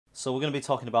So we're going to be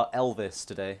talking about Elvis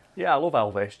today. Yeah, I love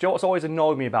Elvis. Do you know what's always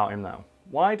annoyed me about him though?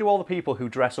 Why do all the people who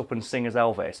dress up and sing as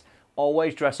Elvis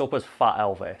always dress up as Fat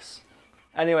Elvis?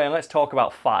 Anyway, let's talk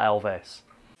about Fat Elvis.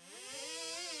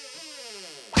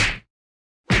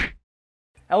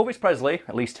 Elvis Presley,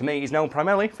 at least to me, is known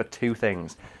primarily for two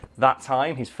things. That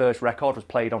time, his first record was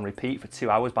played on repeat for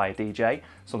 2 hours by a DJ,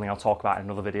 something I'll talk about in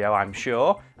another video, I'm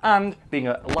sure, and being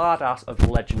a lard ass of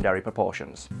legendary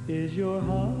proportions. Is your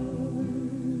heart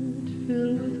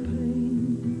filled with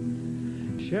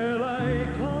pain? Shall I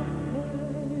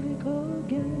come back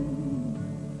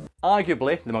again?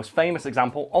 Arguably, the most famous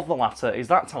example of the latter is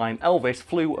that time Elvis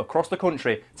flew across the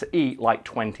country to eat like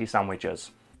 20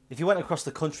 sandwiches. If you went across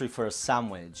the country for a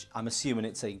sandwich, I'm assuming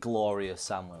it's a glorious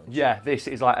sandwich. Yeah, this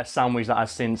is like a sandwich that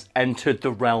has since entered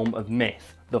the realm of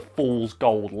myth. The Fool's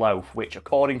Gold Loaf, which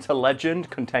according to legend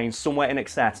contains somewhere in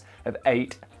excess of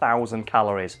 8,000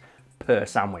 calories per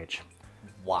sandwich.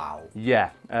 Wow.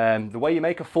 Yeah, the way you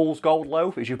make a Fool's Gold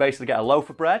Loaf is you basically get a loaf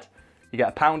of bread, you get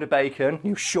a pound of bacon,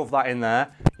 you shove that in there,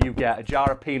 you get a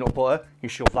jar of peanut butter, you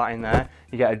shove that in there,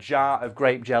 you get a jar of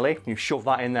grape jelly, you shove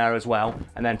that in there as well,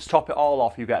 and then to top it all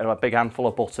off, you get a big handful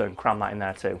of butter and cram that in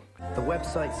there too. The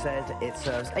website said it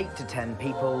serves 8 to 10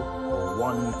 people or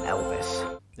one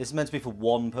Elvis. This is meant to be for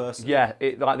one person? Yeah,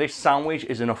 like this sandwich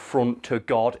is an affront to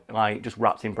God, like just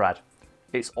wrapped in bread.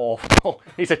 It's awful.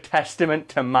 It's a testament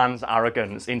to man's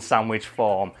arrogance in sandwich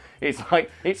form. It's like,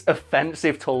 it's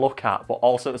offensive to look at, but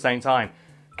also at the same time,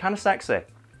 kind of sexy.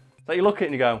 So you look at it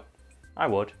and you go, I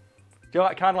would. Do you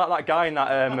like, kind of like that guy in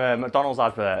that McDonald's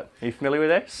advert? Are you familiar with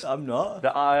this? I'm not.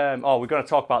 Oh, we're going to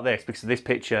talk about this because this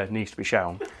picture needs to be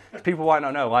shown. People might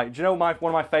not know. Like, do you know one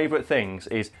of my favourite things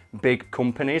is big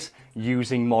companies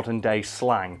using modern day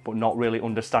slang, but not really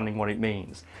understanding what it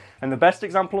means. And the best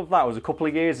example of that was a couple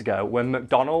of years ago when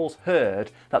McDonald's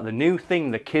heard that the new thing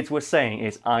the kids were saying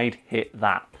is "I'd hit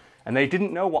that." And they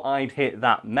didn't know what "I'd hit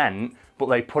that" meant, but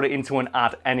they put it into an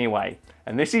ad anyway.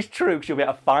 And this is true because you'll be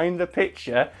able to find the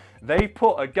picture. They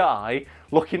put a guy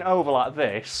looking over like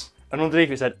this, and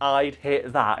underneath it said "I'd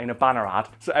hit that" in a banner ad.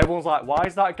 So everyone's like, why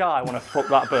does that guy want to fuck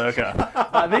that burger?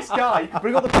 Like, this guy, you can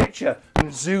bring up the picture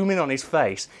and zoom in on his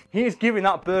face. He is giving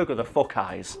that burger the fuck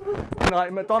eyes. And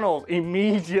like McDonald's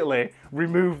immediately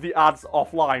removed the ads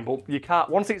offline, but you can't,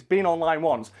 once it's been online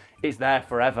once, it's there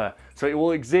forever. So it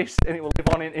will exist and it will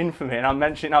live on in infamy. And I'm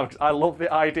mentioning it now because I love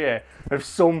the idea of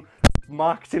some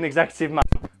marketing executive man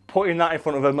putting that in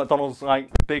front of a McDonald's like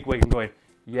bigwig and going,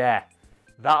 yeah,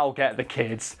 that'll get the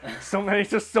kids. It's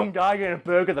just some guy getting a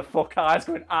burger the fuck eyes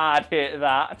going, I'd hit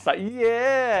that. It's like,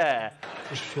 yeah.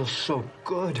 This feels so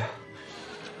good.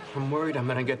 I'm worried I'm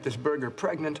gonna get this burger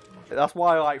pregnant. That's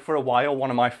why, like, for a while, one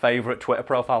of my favourite Twitter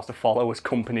profiles to follow was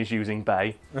companies using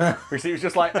Bay. Because it was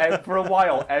just like, for a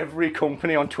while, every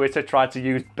company on Twitter tried to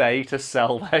use Bay to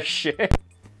sell their shit.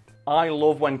 I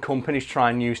love when companies try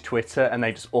and use Twitter and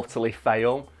they just utterly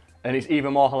fail. And it's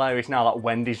even more hilarious now that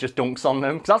Wendy's just dunks on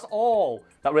them. Because that's all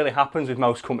that really happens with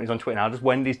most companies on Twitter now, just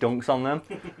Wendy's dunks on them.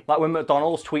 Like when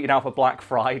McDonald's tweeted out for Black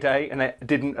Friday and they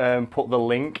didn't put the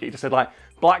link, it just said like,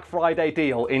 Black Friday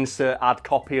deal, insert ad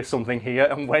copy or something here,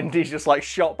 and Wendy's just like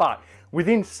shot back.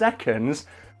 Within seconds,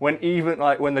 when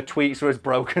the tweets were as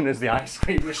broken as the ice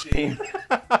cream machine.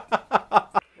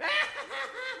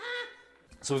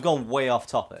 So we've gone way off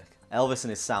topic. Elvis and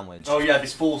his sandwich. Oh yeah,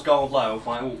 this Fool's Gold Loaf.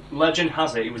 Legend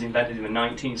has it was invented in the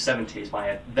 1970s by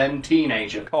a then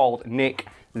teenager called Nick,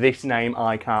 this name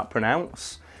I can't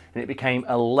pronounce. And it became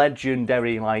a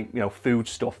legendary food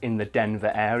stuff in the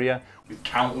Denver area, with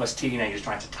countless teenagers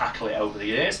trying to tackle it over the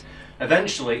years.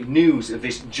 Eventually, news of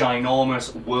this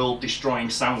ginormous, world-destroying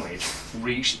sandwich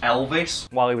reached Elvis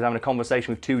while he was having a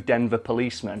conversation with 2 Denver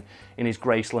policemen in his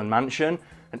Graceland mansion.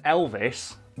 And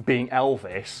Elvis, being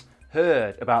Elvis,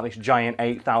 heard about this giant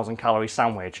 8,000 calorie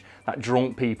sandwich that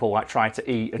drunk people tried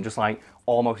to eat and just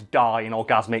almost die in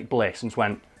orgasmic bliss, and just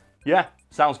went, yeah,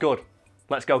 sounds good.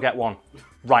 Let's go get one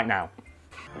right now.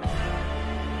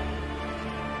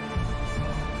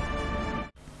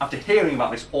 After hearing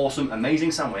about this awesome,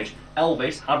 amazing sandwich,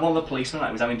 Elvis had one of the policemen that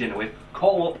he was having dinner with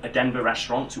call up a Denver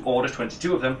restaurant to order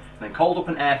 22 of them, and then called up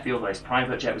an airfield where his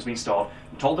private jet was being stored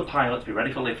and told the pilot to be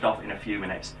ready for liftoff in a few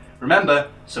minutes. Remember,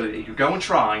 so that he could go and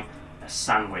try a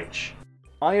sandwich.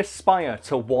 I aspire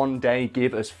to one day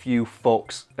give as few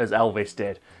fucks as Elvis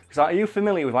did. Because are you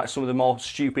familiar with some of the more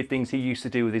stupid things he used to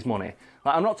do with his money?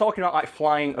 I'm not talking about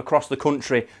flying across the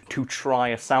country to try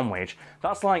a sandwich.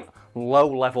 That's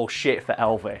low-level shit for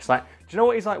Elvis. Do you know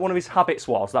what one of his habits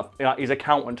was? That his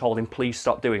accountant told him, please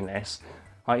stop doing this.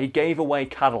 He gave away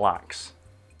Cadillacs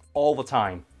all the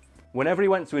time. Whenever he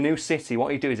went to a new city,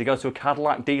 what he'd do is he'd go to a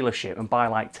Cadillac dealership and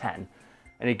buy 10.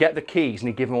 and he'd get the keys and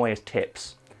he'd give them away as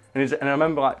tips. And I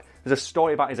remember, like, there's a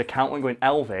story about his accountant going,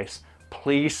 Elvis,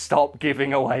 please stop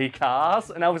giving away cars.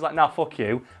 And Elvis was like, nah, fuck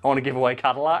you, I want to give away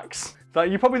Cadillacs. So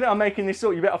you probably think I'm making this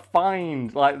up. You better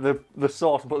find like the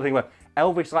source and put the thing where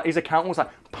Elvis, like his accountant was like,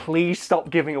 please stop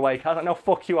giving away cars. Like, no,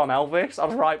 fuck you, I'm Elvis.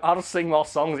 I'll just sing more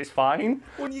songs, it's fine.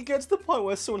 When you get to the point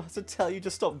where someone has to tell you to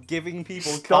stop giving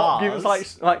people cars.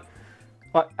 Like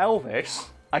Elvis,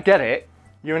 I get it.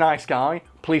 You're a nice guy.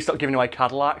 Please stop giving away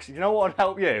Cadillacs. You know what would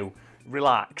help you?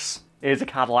 Relax. Here's a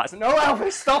Cadillac. No,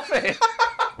 Elvis, stop it.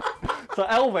 So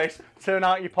Elvis, turn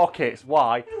out your pockets.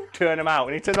 Why? Turn them out.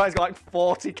 And he turns out he's got like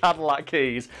 40 Cadillac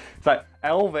keys. It's like,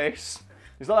 Elvis.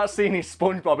 It's like that scene in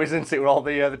SpongeBob, isn't it, with all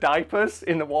the diapers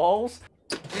in the walls?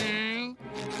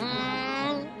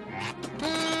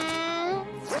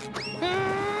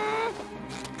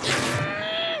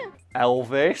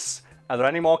 Elvis, are there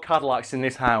any more Cadillacs in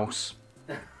this house?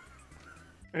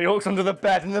 And he looks under the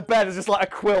bed, and the bed is just like a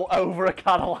quilt over a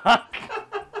Cadillac.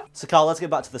 So Karl, let's get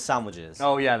back to the sandwiches.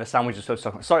 Oh yeah, the sandwiches are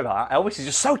so sorry about that. Elvis is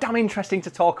just so damn interesting to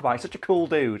talk about. He's such a cool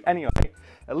dude. Anyway,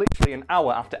 literally an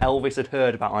hour after Elvis had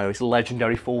heard about this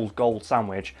legendary Fool's Gold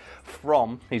sandwich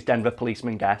from his Denver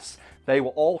policeman guests, they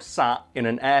were all sat in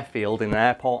an airfield in an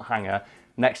airport hangar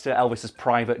next to Elvis's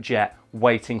private jet,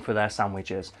 waiting for their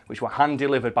sandwiches, which were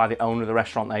hand-delivered by the owner of the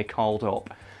restaurant they called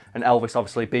up. And Elvis,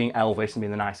 obviously being Elvis and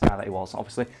being the nice guy that he was,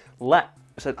 obviously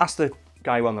asked the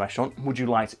guy who owned the restaurant, would you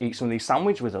like to eat some of these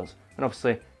sandwiches with us? And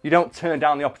obviously, you don't turn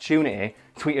down the opportunity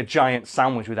to eat a giant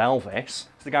sandwich with Elvis.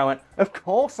 So the guy went, of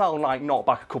course I'll like knock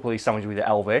back a couple of these sandwiches with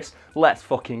Elvis. Let's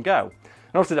fucking go.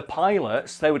 And obviously the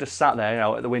pilots, they were just sat there, you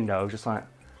know, at the window, just like,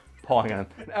 pouring on them.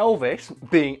 And Elvis,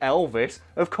 being Elvis,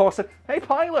 of course said, hey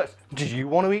pilots, do you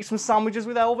want to eat some sandwiches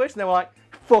with Elvis? And they were like,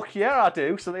 fuck yeah, I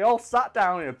do. So they all sat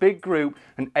down in a big group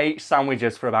and ate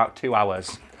sandwiches for about 2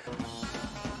 hours.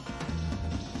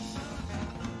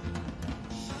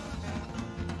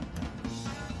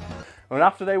 And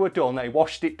after they were done, they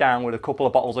washed it down with a couple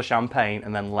of bottles of champagne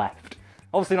and then left.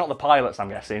 Obviously not the pilots, I'm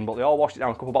guessing, but they all washed it down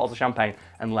with a couple of bottles of champagne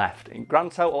and left. In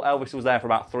grand total, Elvis was there for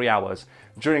about 3 hours,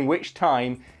 during which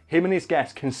time him and his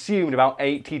guests consumed about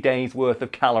 80 days worth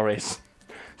of calories.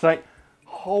 It's like,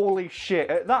 holy shit.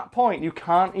 At that point, you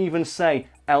can't even say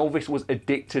Elvis was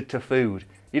addicted to food.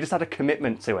 He just had a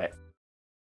commitment to it.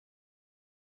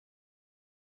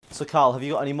 So Karl, have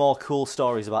you got any more cool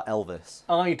stories about Elvis?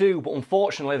 I do, but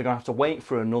unfortunately they're going to have to wait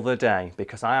for another day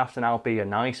because I have to now be a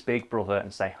nice big brother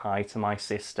and say hi to my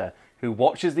sister who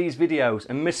watches these videos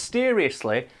and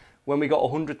mysteriously, when we got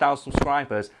 100,000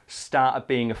 subscribers, started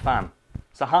being a fan.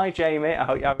 So hi Jamie, I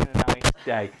hope you're having a nice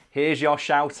day. Here's your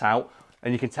shout out.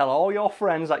 And you can tell all your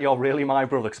friends that you're really my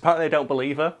brother, because apparently they don't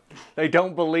believe her. They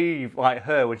don't believe like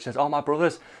her when she says, oh, my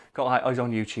brother's got like, oh, he's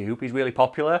on YouTube, he's really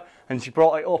popular. And she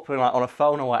brought it up and like on a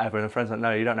phone or whatever, and her friends like,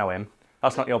 no, you don't know him.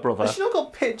 That's not your brother. Has she not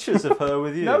got pictures of her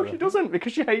with you? No, she doesn't,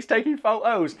 because she hates taking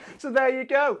photos. So there you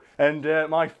go. And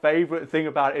my favourite thing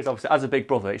about it is, obviously, as a big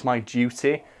brother, it's my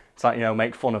duty to, like, you know,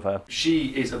 make fun of her. She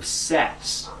is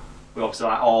obsessed with, obviously,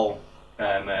 like, all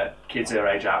kids her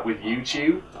age are with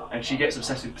YouTube, and she gets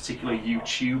obsessed with particular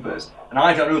YouTubers, and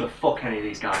I don't know who the fuck any of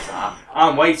these guys are.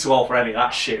 I'm way too old for any of that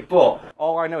shit, but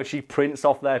all I know is she prints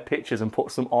off their pictures and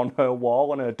puts them on her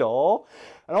wall, on her door,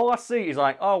 and all I see is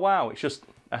like, oh wow, it's just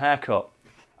a haircut.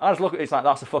 I just look at it, it's like,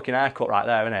 that's a fucking haircut right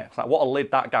there, isn't it? It's like, what a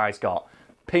lid that guy's got.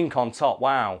 Pink on top,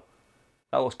 wow.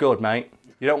 That looks good, mate.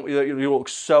 You look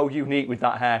so unique with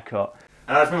that haircut.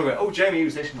 And I just remember going, oh, Jamie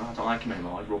used this, and I don't like him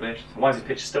anymore, he's rubbish. Why is his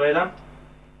picture still here then?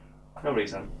 No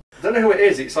reason. I don't know who it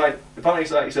is. It's like, apparently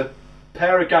it's a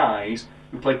pair of guys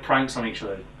who play pranks on each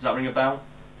other. Does that ring a bell?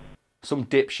 Some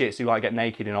dipshits who like get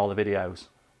naked in all the videos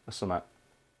or something.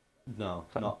 No,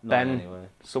 like not Ben anyway.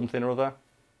 Something or other.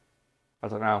 I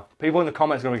don't know. People in the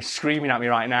comments are going to be screaming at me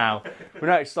right now. But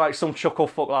no, it's like some chuckle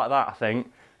fuck like that, I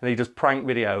think. And he does prank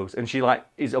videos, and she like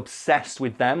is obsessed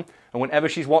with them. And whenever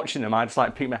she's watching them, I just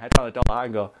like peek my head out the door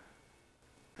and go.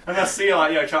 And I see her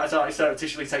like, you know, trying to like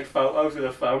surreptitiously take photos with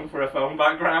her phone for a phone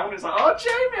background. It's like, oh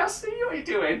Jamie, I see you, what are you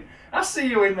doing? I see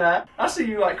you in there. I see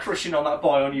you like crushing on that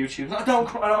boy on YouTube. Like, I don't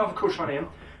have a crush on him.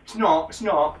 It's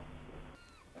not.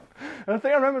 And I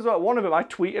think I remember as well, one of them, I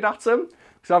tweeted at him.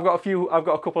 Because I've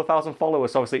got a couple of thousand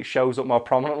followers, so obviously it shows up more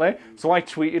prominently. So I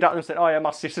tweeted at them and said, oh yeah, my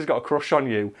sister's got a crush on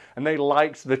you. And they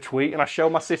liked the tweet, and I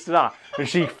showed my sister that, and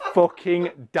she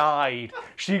fucking died.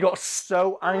 She got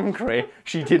so angry,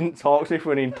 she didn't talk to me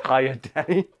for an entire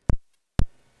day.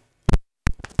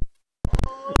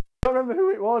 I don't remember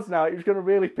who it was now. It was going to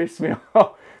really piss me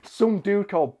off. Some dude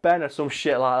called Ben or some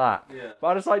shit like that. Yeah. But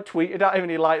I just like tweeted at him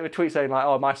and he liked the tweet saying like,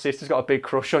 oh, my sister's got a big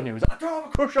crush on you. He was like, I don't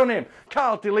have a crush on him.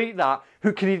 Karl, delete that.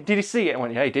 Did he see it? I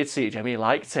went, yeah, he did see it, Jamie. He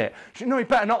liked it. She said, no, he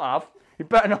better not have. He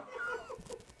better not.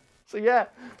 So yeah,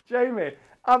 Jamie,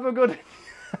 have a good...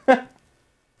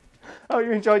 Hope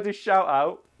you enjoyed this shout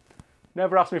out.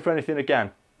 Never ask me for anything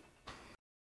again.